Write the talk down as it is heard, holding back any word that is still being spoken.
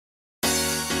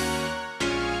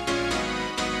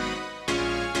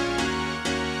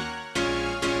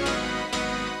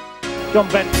John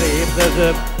Bentley, if there's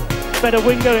a better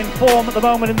winger in form at the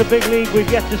moment in the big league, we've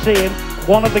yet to see him.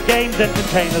 One of the game's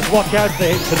entertainers. Watch out for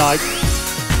him tonight.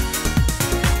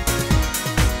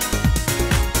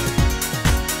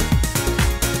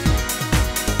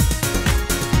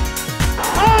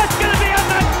 Oh, it's going to be a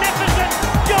magnificent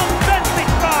John Bentley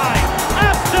try.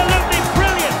 Absolutely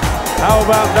brilliant. How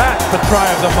about that for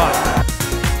try of the month?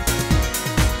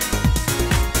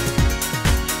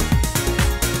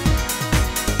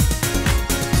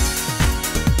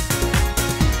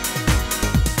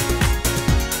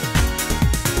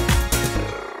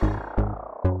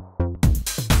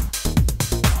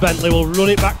 Bentley will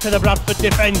run it back to the Bradford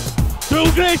defence.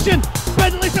 Through Grayson,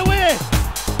 Bentley's away.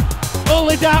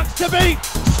 Only Darks to beat.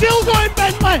 Still going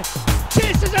Bentley.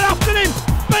 Chasers are after him.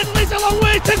 Bentley's a long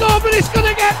way to go, but he's going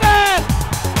to get there.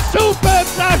 Superb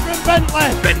try from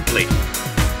Bentley. Bentley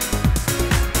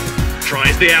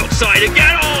tries the outside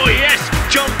again. Oh yes,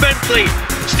 John Bentley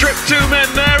stripped two men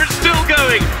there and still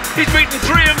going. He's beaten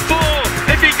 3 and 4.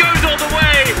 If he goes all the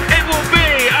way, it will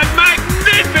be a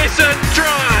magnificent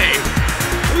try.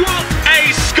 What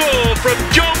a score from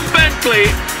John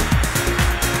Bentley.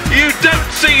 You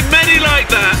don't see many like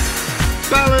that.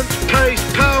 Balance, pace,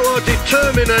 power,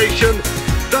 determination.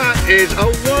 That is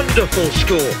a wonderful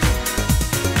score.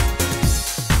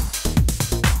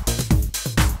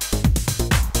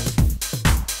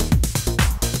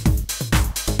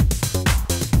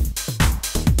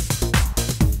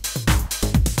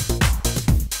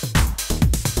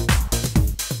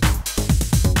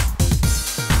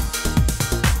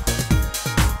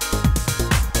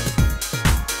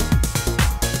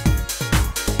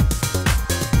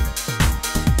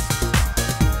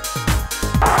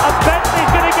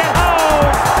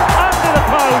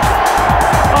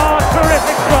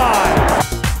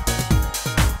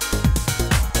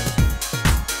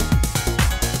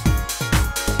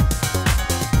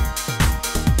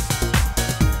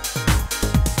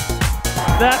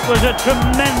 That was a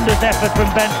tremendous effort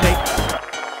from Bentley.